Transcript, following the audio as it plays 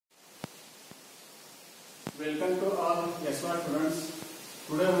Welcome to all S1 students.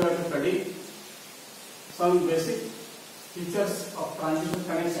 Today we are to study some basic features of transistor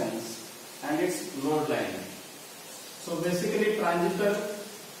connections and its load line. So basically transistor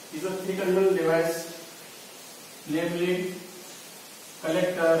is a three-terminal device, namely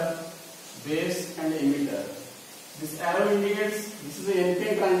collector, base and emitter. This arrow indicates this is a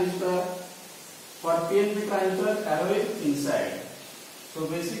NPN transistor. For PNP transistor, arrow is inside. So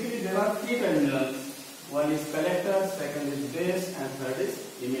basically there are three terminals. One is collector, second is base and third is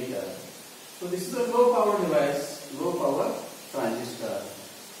emitter. So this is a low power device, low power transistor.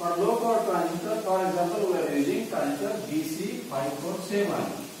 For low power transistor, for example, we are using transistor DC547,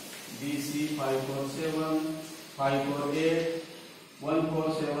 DC547, 548,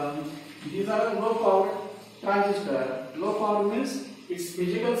 147. These are low power transistor. Low power means its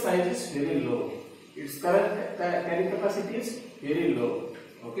physical size is very low. Its current carrying capacity is very low.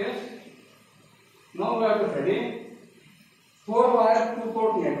 Okay. Now we have to study 4-wire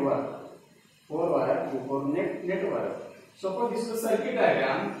 2-port network. 4-wire 2-port network. Suppose this is a circuit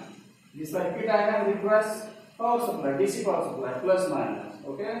diagram. This circuit diagram requires power supply, DC power supply, plus minus.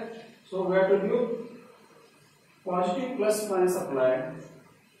 Okay. So we have to give positive plus minus supply.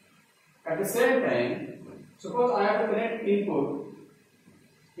 At the same time, suppose I have to connect input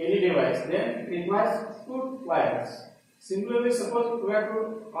any device, then it requires 2 wires. Similarly, suppose we have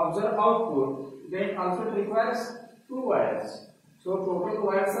to observe output, then it also requires 2 wires. So total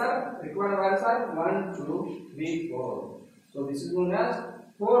required wires are 1, 2, 3, 4. So this is known as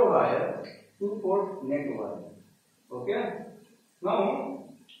 4-wire 2-port network. Okay. Now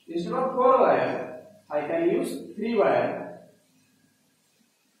instead of 4 wire, I can use 3 wire.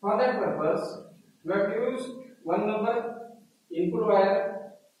 For that purpose, we have to use one number input wire.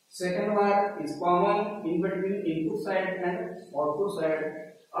 Second wire is common in between input side and output side.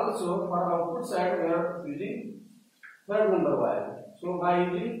 Also for output side we are using third number wire. So by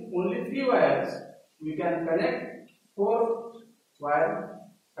using only 3 wires we can connect 4 wire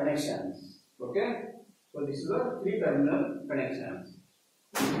connections. Okay. So this is a 3-terminal connections.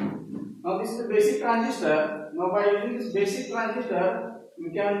 Now this is the basic transistor. Now by using this basic transistor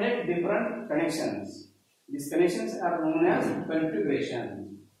we can make different connections. These connections are known as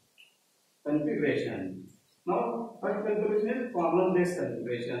configuration. Now first configuration is common base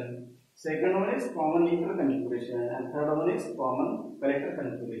configuration, second one is common emitter configuration, and third one is common collector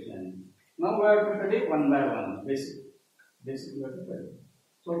configuration. Now we have to study one by one. Basic we have to study.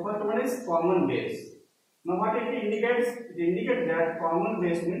 So first one is common base. Now what it indicates? It indicates that common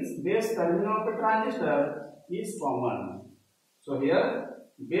base means base terminal of the transistor is common. So here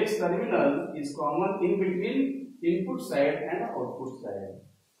base terminal is common in between input side and output side.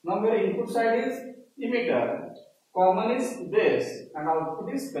 Now where input side is emitter, common is base and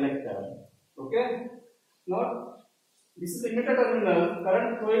output is collector. Okay. Now this is emitter terminal.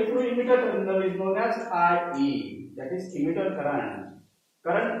 Current flowing through emitter terminal is known as IE, that is emitter current.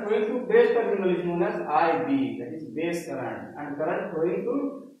 Current flowing through base terminal is known as IB, that is base current. And current flowing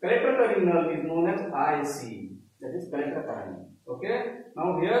through collector terminal is known as IC, that is collector current. Okay.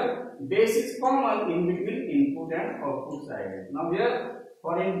 Now here base is common in between input and output side. Now here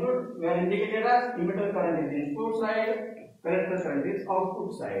for input we are indicated as emitter current is input side, collector current is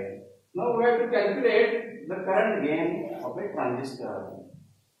output side. Now we have to calculate the current gain of a transistor.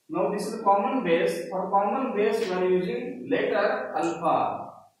 Now this is a common base. For common base we are using letter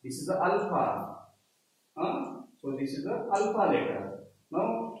alpha. This is the alpha. So this is the alpha letter.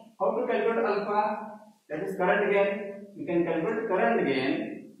 Now how to calculate alpha? That is current gain. We can calculate current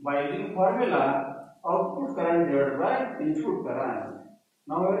gain by using formula output current divided by input current.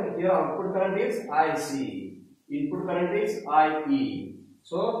 Now here output current is IC, input current is IE.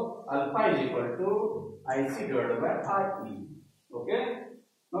 So alpha is equal to IC divided by IE. Okay.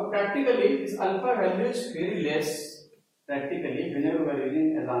 Now practically this alpha value is very less. Practically whenever we are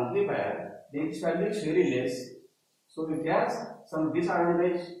using as amplifier, this value is very less. So it has some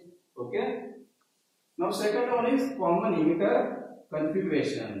disadvantage. Okay. Now second one is common emitter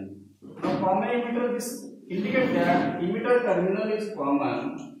configuration. Now common emitter, this indicates that emitter terminal is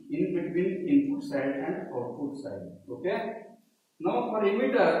common in between input side and output side. Okay. Now for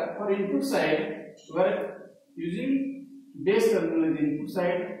emitter, for input side, we are using base terminal is input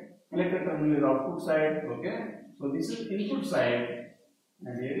side, collector terminal is output side. Okay. So this is input side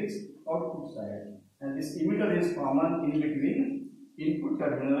and here is output side. And this emitter is common in between input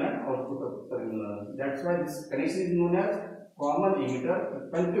terminal and output terminal. That's why this connection is known as common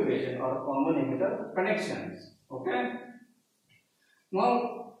emitter configuration or common emitter connections. Okay.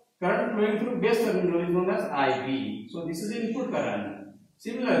 Now current flowing through base terminal is known as IB. So this is input current.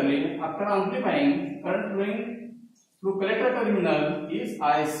 Similarly, after amplifying, current flowing through collector terminal is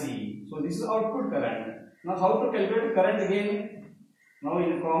IC. So this is output current. Now how to calculate current gain? Now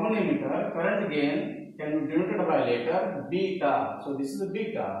in common emitter, current gain can be denoted by letter beta. So this is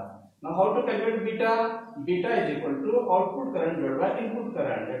beta. Now how to calculate beta? Beta is equal to output current divided by input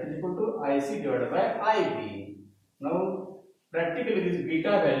current. That is equal to IC divided by IB. Now practically this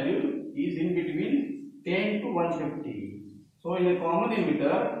beta value is in between 10 to 150. So in a common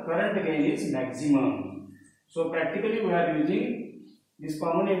emitter, current gain is maximum. So practically we are using this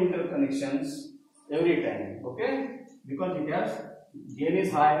common emitter connections every time, okay? Because it has gain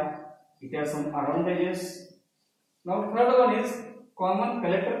is high, it has some advantages. Now third one is common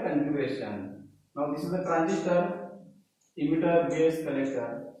collector configuration. Now this is the transistor, emitter, base,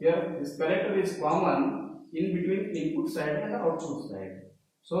 collector. Here this collector is common in between input side and output side.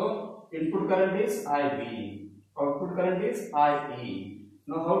 So input current is IB. Output current is IE.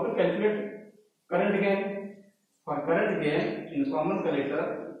 Now how to calculate current gain? For current gain in common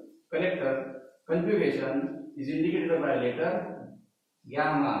collector configuration is indicated by letter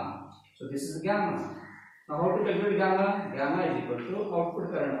gamma. So this is gamma. Now how to calculate gamma? Gamma is equal to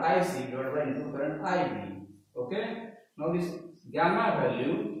output current IC divided by input current IB. Okay. Now this gamma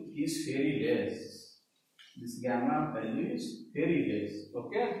value is very less. This gamma value is very less.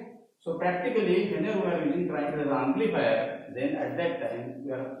 Okay. So practically, whenever we are using triangular amplifier, then at that time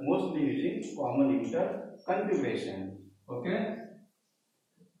we are mostly using common emitter configuration. Okay.